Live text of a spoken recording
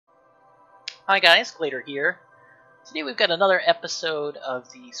Hi guys, Glader here. Today we've got another episode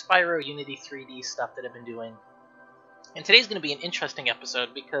of the Spyro Unity3D stuff that I've been doing. And today's going to be an interesting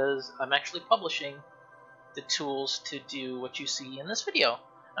episode because I'm actually publishing the tools to do what you see in this video.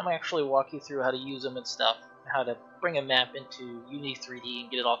 I'm going to actually walk you through how to use them and stuff, how to bring a map into Unity3D and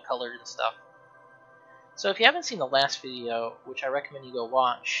get it all colored and stuff. So if you haven't seen the last video, which I recommend you go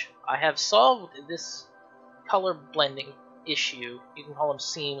watch, I have solved this color blending issue. You can call them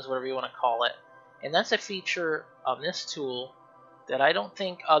seams, whatever you want to call it. And that's a feature of this tool that I don't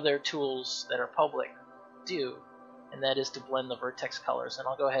think other tools that are public do, and that is to blend the vertex colors. And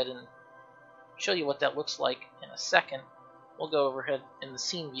I'll go ahead and show you what that looks like in a second. We'll go overhead in the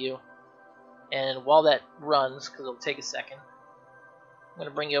scene view, and while that runs, because it'll take a second, I'm going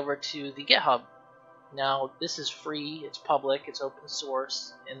to bring you over to the GitHub. Now this is free, it's public, it's open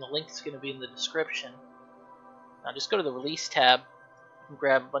source, and the link is going to be in the description. Now just go to the release tab and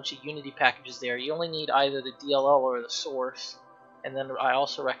grab a bunch of Unity packages there. You only need either the DLL or the source, and then I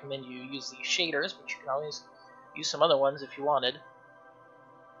also recommend you use these shaders, but you can always use some other ones if you wanted.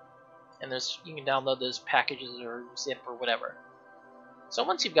 And you can download those packages or zip or whatever. So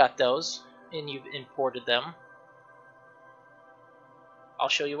once you've got those and you've imported them, I'll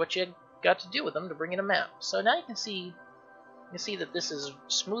show you what you got to do with them to bring in a map. So now you can see that this is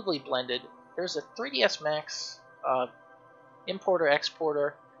smoothly blended. There's a 3ds Max importer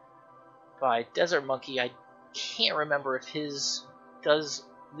exporter by Desert Monkey. I can't remember if his does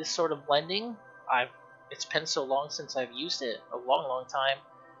this sort of blending. It's been so long since I've used it, a long time,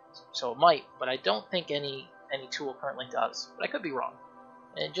 so it might, but I don't think any tool currently does, but I could be wrong.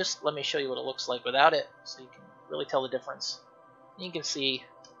 And just let me show you what it looks like without it, so you can really tell the difference. And you can see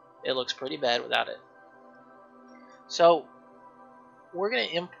it looks pretty bad without it. So we're going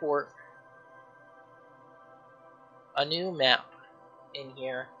to import a new map in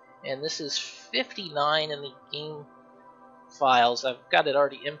here, and this is 59 in the game files. I've got it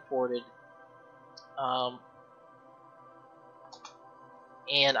already imported, and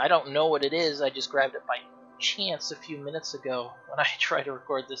I don't know what it is. I just grabbed it by chance a few minutes ago when I tried to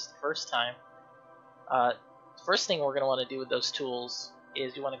record this the first time. First thing we're going to want to do with those tools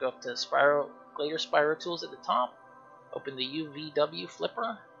is you want to go up to GladerSpyroTools at the top, open the Uvw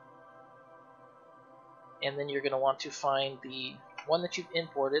Flipper, and then you're going to want to find the one that you've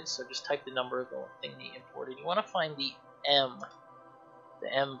imported, so just type the number of the thing that you imported. You want to find the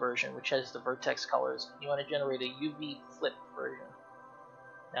M version, which has the vertex colors. You want to generate a UV flip version.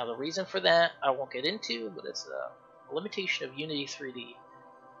 Now the reason for that I won't get into, but it's a limitation of Unity3D.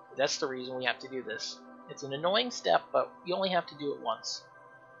 That's the reason we have to do this. It's an annoying step, but you only have to do it once.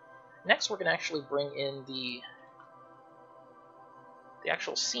 Next we're going to actually bring in the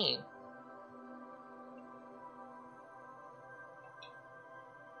actual scene.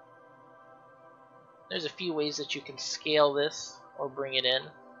 There's a few ways that you can scale this or bring it in.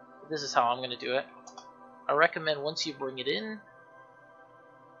 This is how I'm going to do it. I recommend once you bring it in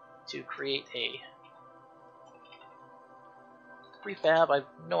to create a prefab. I have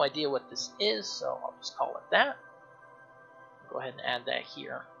no idea what this is, so I'll just call it that. Go ahead and add that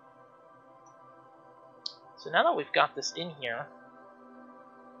here. So now that we've got this in here,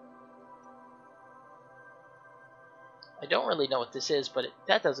 I don't really know what this is, but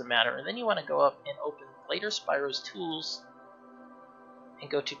that doesn't matter. And then you want to go up and open GladerSpyroTools and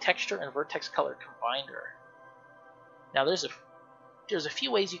go to Texture and Vertex Color Combiner. Now there's a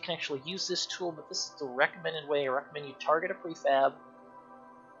few ways you can actually use this tool, but this is the recommended way. I recommend you target a prefab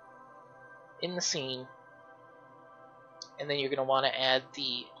in the scene, and then you're going to want to add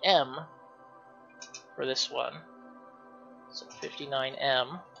the M for this one, so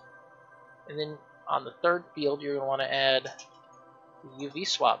 59M, and then on the third field you're going to want to add the UV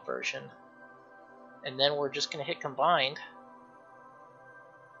swap version, and then we're just going to hit combined.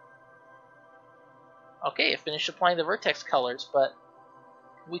 Okay, it finished applying the vertex colors, but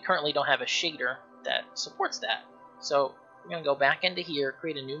we currently don't have a shader that supports that. So we're going to go back into here,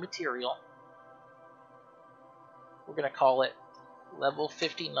 create a new material. We're going to call it Level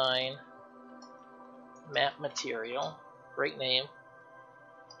 59 Map Material. Great name.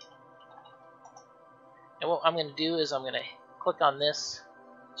 And what I'm going to do is I'm going to click on this,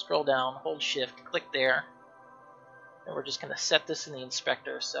 scroll down, hold shift, click there, and we're just going to set this in the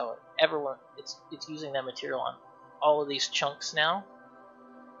inspector so it's using that material on all of these chunks now.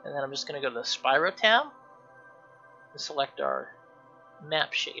 And then I'm just going to go to the Spyro tab and select our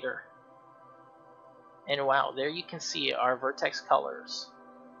map shader. And wow, there you can see our vertex colors.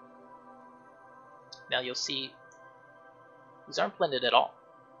 Now you'll see these aren't blended at all.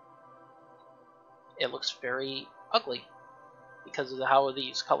 It looks very ugly. because of how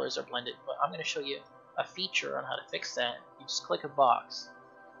these colors are blended, but I'm going to show you a feature on how to fix that. You just click a box.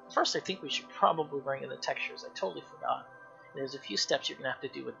 First, I think we should probably bring in the textures. I totally forgot. There's a few steps you're going to have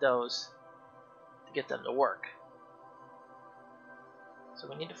to do with those to get them to work. So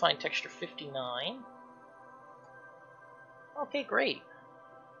we need to find texture 59. Okay, great.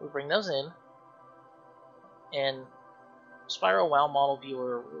 We bring those in, and Spyro Model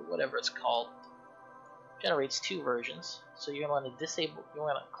Viewer, or whatever it's called, generates two versions. So you're going to want to disable. You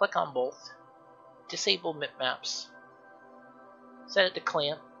want to click on both, disable bitmaps, set it to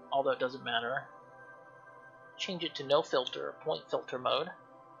clamp, although it doesn't matter. Change it to no filter or point filter mode,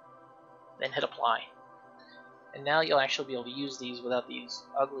 then hit apply. And now you'll actually be able to use these without these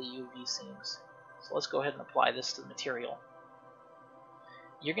ugly UV seams. So let's go ahead and apply this to the material.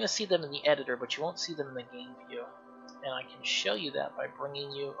 You're going to see them in the editor, but you won't see them in the game view. And I can show you that by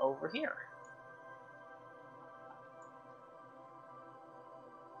bringing you over here.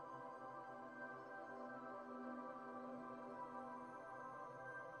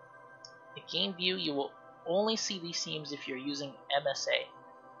 In game view, you will only see these seams if you're using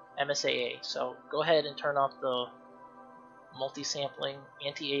MSAA. So go ahead and turn off the multi-sampling,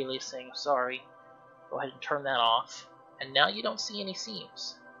 anti-aliasing, sorry. Go ahead and turn that off. And now you don't see any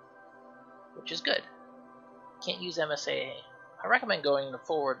seams, which is good. Can't use MSAA. I recommend going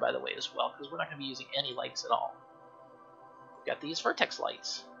forward, by the way, as well, because we're not going to be using any lights at all. We've got these vertex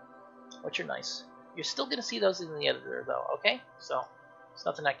lights, which are nice. You're still going to see those in the editor, though, okay? So there's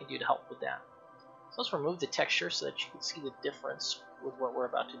nothing I can do to help with that. So let's remove the texture so that you can see the difference with what we're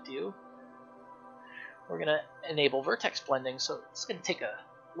about to do. We're going to enable vertex blending, so it's going to take a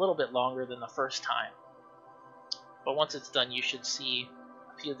little bit longer than the first time. But once it's done, you should see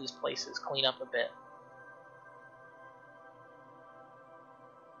a few of these places clean up a bit.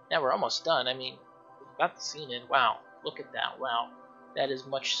 Now we're almost done. I mean, we've got the scene in. Wow, look at that. Wow, that is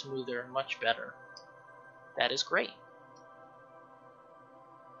much smoother and much better. That is great.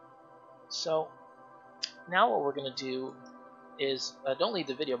 So now what we're going to do is, don't leave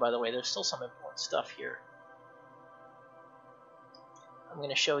the video, by the way, there's still some important stuff here. I'm going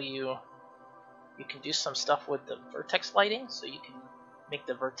to show you, you can do some stuff with the vertex lighting, so you can make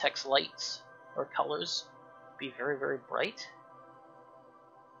the vertex lights or colors be very, very bright.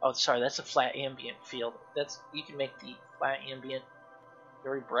 Oh, sorry, that's a flat ambient field. You can make the flat ambient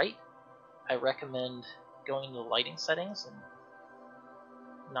very bright. I recommend going to the lighting settings and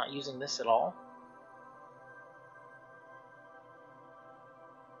not using this at all.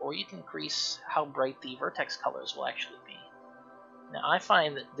 Or you can increase how bright the vertex colors will actually be. Now I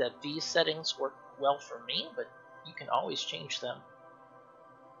find that these settings work well for me, but you can always change them.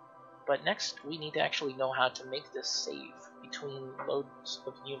 But next we need to actually know how to make this save between loads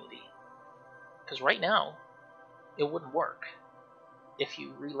of Unity. Because right now it wouldn't work. If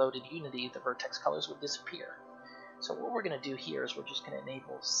you reloaded Unity, the vertex colors would disappear. So what we're going to do here is we're just going to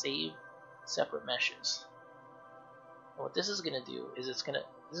enable save separate meshes. And what this is going to do is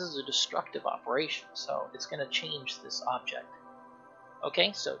this is a destructive operation, so it's going to change this object.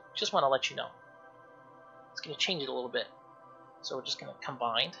 Okay, so just want to let you know. It's going to change it a little bit. So we're just going to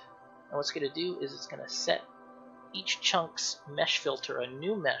combine. And what's going to do is it's going to set each chunk's mesh filter a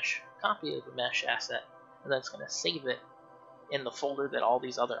new mesh, copy of the mesh asset, and then it's going to save it in the folder that all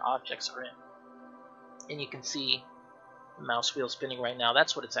these other objects are in. And you can see the mouse wheel spinning right now.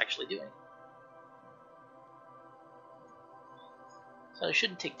 That's what it's actually doing. So it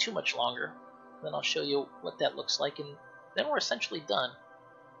shouldn't take too much longer. Then I'll show you what that looks like, and then we're essentially done.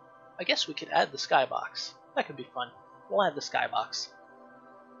 I guess we could add the skybox. That could be fun. We'll add the skybox.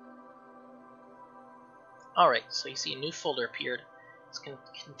 Alright, so you see a new folder appeared. It's going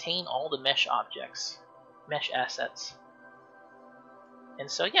to contain all the mesh objects, mesh assets.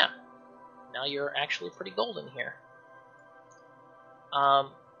 And so yeah, now you're actually pretty golden here.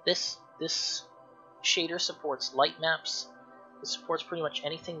 This shader supports light maps. It supports pretty much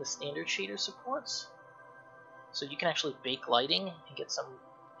anything the standard shader supports. So you can actually bake lighting and get some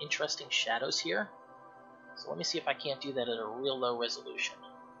interesting shadows here. So let me see if I can't do that at a real low resolution.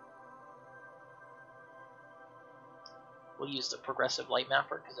 We'll use the progressive light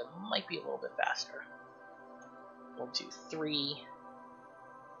mapper because it might be a little bit faster. We'll do 3,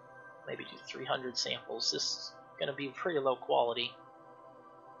 maybe do 300 samples. This is going to be pretty low quality,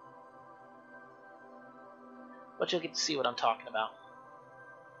 but you'll get to see what I'm talking about.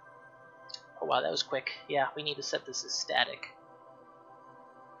 Oh wow, that was quick. Yeah, we need to set this as static.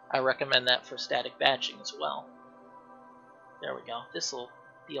 I recommend that for static batching as well. There we go. This will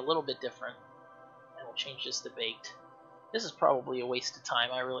be a little bit different, and we'll change this to baked. This is probably a waste of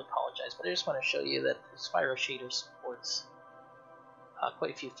time, I really apologize, but I just want to show you that the Spyro shader supports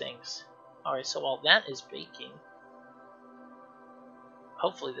quite a few things. Alright, so while that is baking,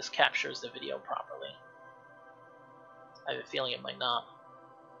 hopefully this captures the video properly. I have a feeling it might not.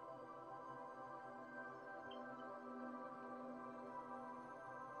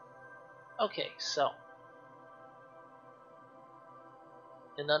 Okay, so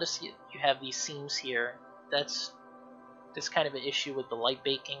you'll notice you have these seams here. That's kind of an issue with the light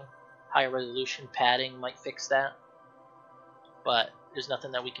baking. Higher resolution padding might fix that, but there's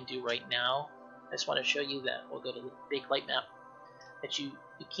nothing that we can do right now. I just want to show you that we'll go to the bake light map, that you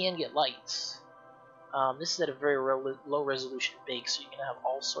can get lights. This is at a very low resolution bake, so you can have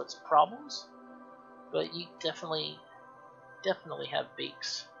all sorts of problems, but you definitely have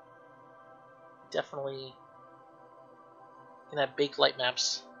bakes. Definitely can have bake light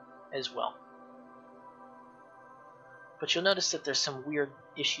maps as well. But you'll notice that there's some weird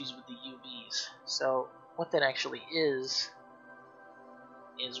issues with the UVs. So what that actually is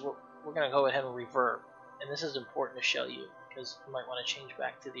we're going to go ahead and reverb. And this is important to show you because you might want to change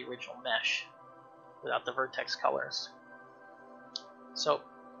back to the original mesh without the vertex colors. So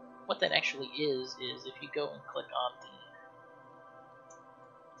what that actually is if you go and click on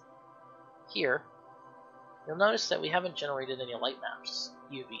here, you'll notice that we haven't generated any light maps,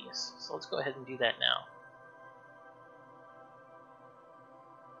 UVs. So let's go ahead and do that now.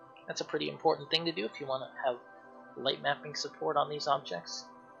 That's a pretty important thing to do if you want to have light mapping support on these objects.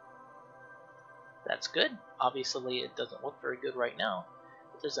 That's good. Obviously it doesn't look very good right now,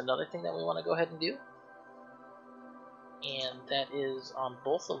 but there's another thing that we want to go ahead and do, and that is on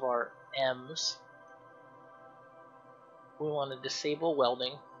both of our M's, we want to disable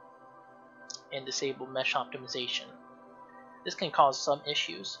welding and disable mesh optimization. This can cause some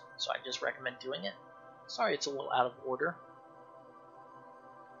issues, so I just recommend doing it. Sorry it's a little out of order,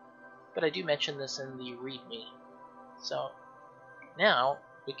 but I do mention this in the README. So now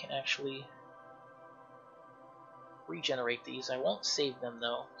we can actually regenerate these. I won't save them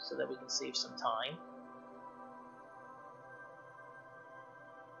though, so that we can save some time.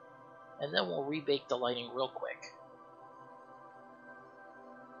 And then we'll rebake the lighting real quick.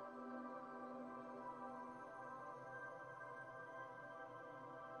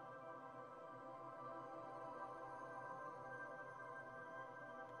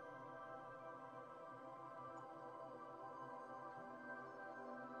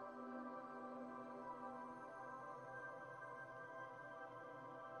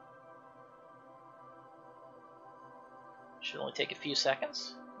 Should only take a few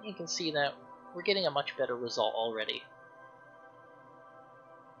seconds. You can see that we're getting a much better result already.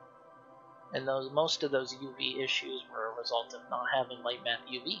 And most of those UV issues were a result of not having light map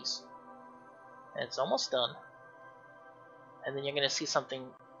UVs. And it's almost done. And then you're going to see something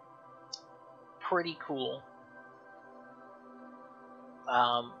pretty cool.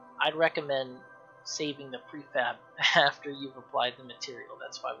 I'd recommend saving the prefab after you've applied the material.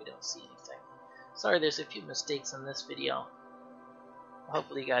 That's why we don't see anything. Sorry, there's a few mistakes in this video.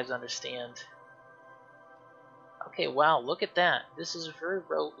 Hopefully you guys understand. Okay, wow, look at that. This is a very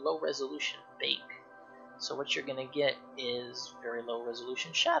low resolution bake. So what you're going to get is very low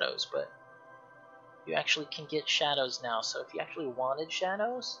resolution shadows, but you actually can get shadows now. So if you actually wanted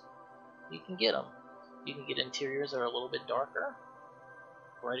shadows, you can get them. You can get interiors that are a little bit darker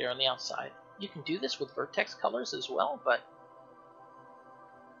right here on the outside. You can do this with vertex colors as well, but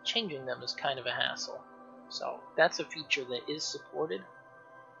changing them is kind of a hassle. So that's a feature that is supported.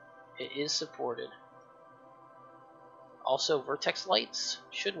 It is supported. Also, vertex lights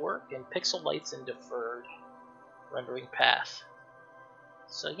should work, and pixel lights in deferred rendering path.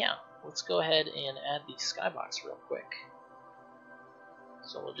 So yeah, let's go ahead and add the skybox real quick.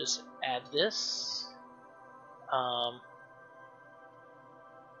 So we'll just add this. Wow,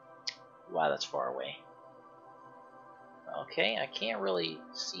 that's far away. Okay, I can't really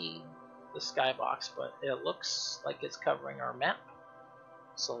see the skybox, but it looks like it's covering our map.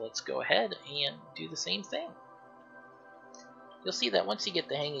 So let's go ahead and do the same thing. You'll see that once you get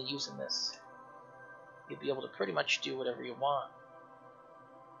the hang of using this, you'll be able to pretty much do whatever you want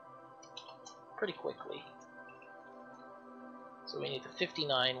pretty quickly. So we need the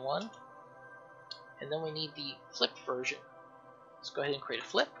 59 one, and then we need the flip version. Let's go ahead and create a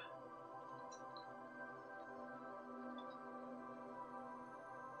flip.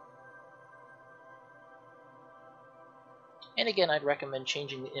 And again, I'd recommend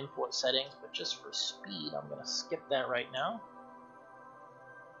changing the import settings, but just for speed, I'm going to skip that right now.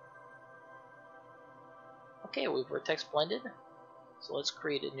 Okay, we've vertex blended, so let's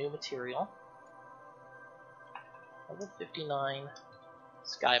create a new material. Level 59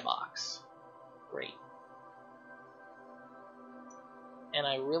 Skybox. Great. and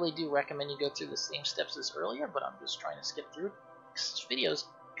I really do recommend you go through the same steps as earlier, but I'm just trying to skip through. This video's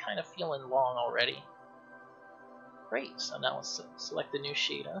kind of feeling long already. Great, so now let's select the new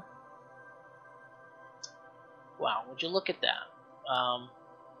shader. Wow, would you look at that?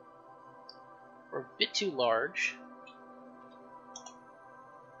 We're a bit too large.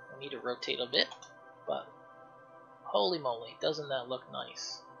 We need to rotate a bit, but holy moly, doesn't that look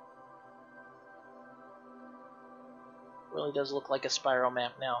nice? Really does look like a Spyro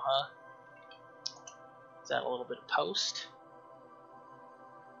map now, huh? Is that a little bit of post?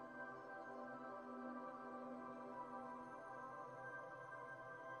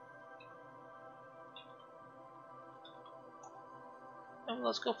 And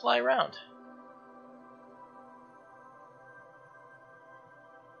let's go fly around.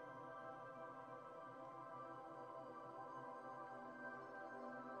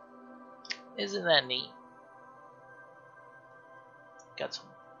 Isn't that neat? Got some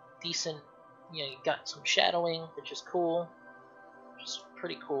decent, you got some shadowing, which is cool, which is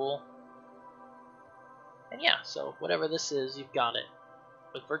pretty cool. And yeah, so whatever this is, you've got it.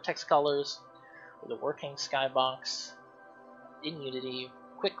 With Vertex colors, with a working Skybox, in Unity,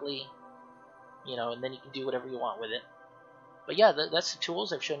 quickly, and then you can do whatever you want with it. But yeah, that's the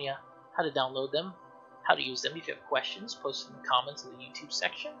tools. I've shown you how to download them, how to use them. If you have questions, post them in the comments in the YouTube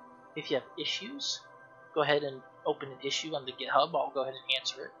section. If you have issues, go ahead and open an issue on the GitHub. I'll go ahead and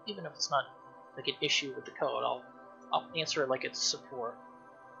answer it, even if it's not like an issue with the code. I'll answer it like it's support.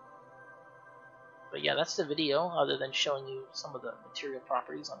 But yeah, that's the video, other than showing you some of the material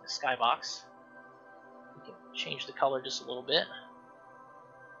properties on the Skybox. You can change the color just a little bit.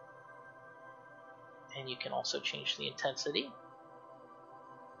 And you can also change the intensity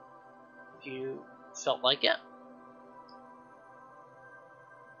if you felt like it.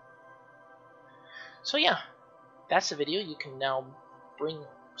 So yeah, that's the video. You can now bring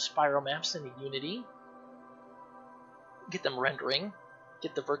Spyro maps into Unity, get them rendering,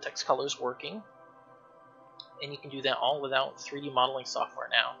 get the vertex colors working, and you can do that all without 3D modeling software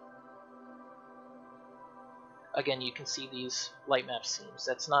now. Again, you can see these light map seams.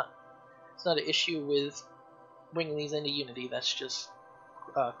 It's not an issue with bringing these into Unity. That's just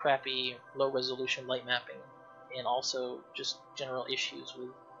crappy, low-resolution light mapping, and also just general issues with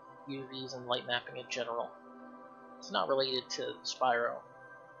UVs and light mapping in general. It's not related to Spyro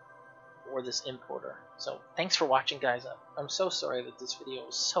or this importer. So thanks for watching, guys. I'm so sorry that this video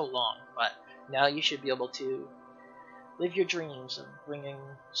was so long, but now you should be able to live your dreams of bringing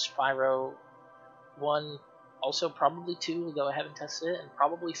Spyro 1, also probably 2, though I haven't tested it, and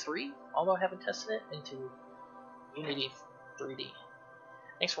probably 3, although I haven't tested it, into Unity 3D.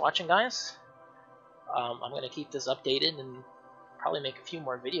 Thanks for watching, guys. I'm going to keep this updated and probably make a few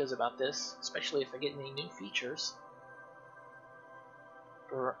more videos about this, especially if I get any new features.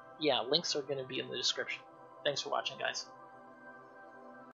 Yeah, links are going to be in the description. Thanks for watching, guys.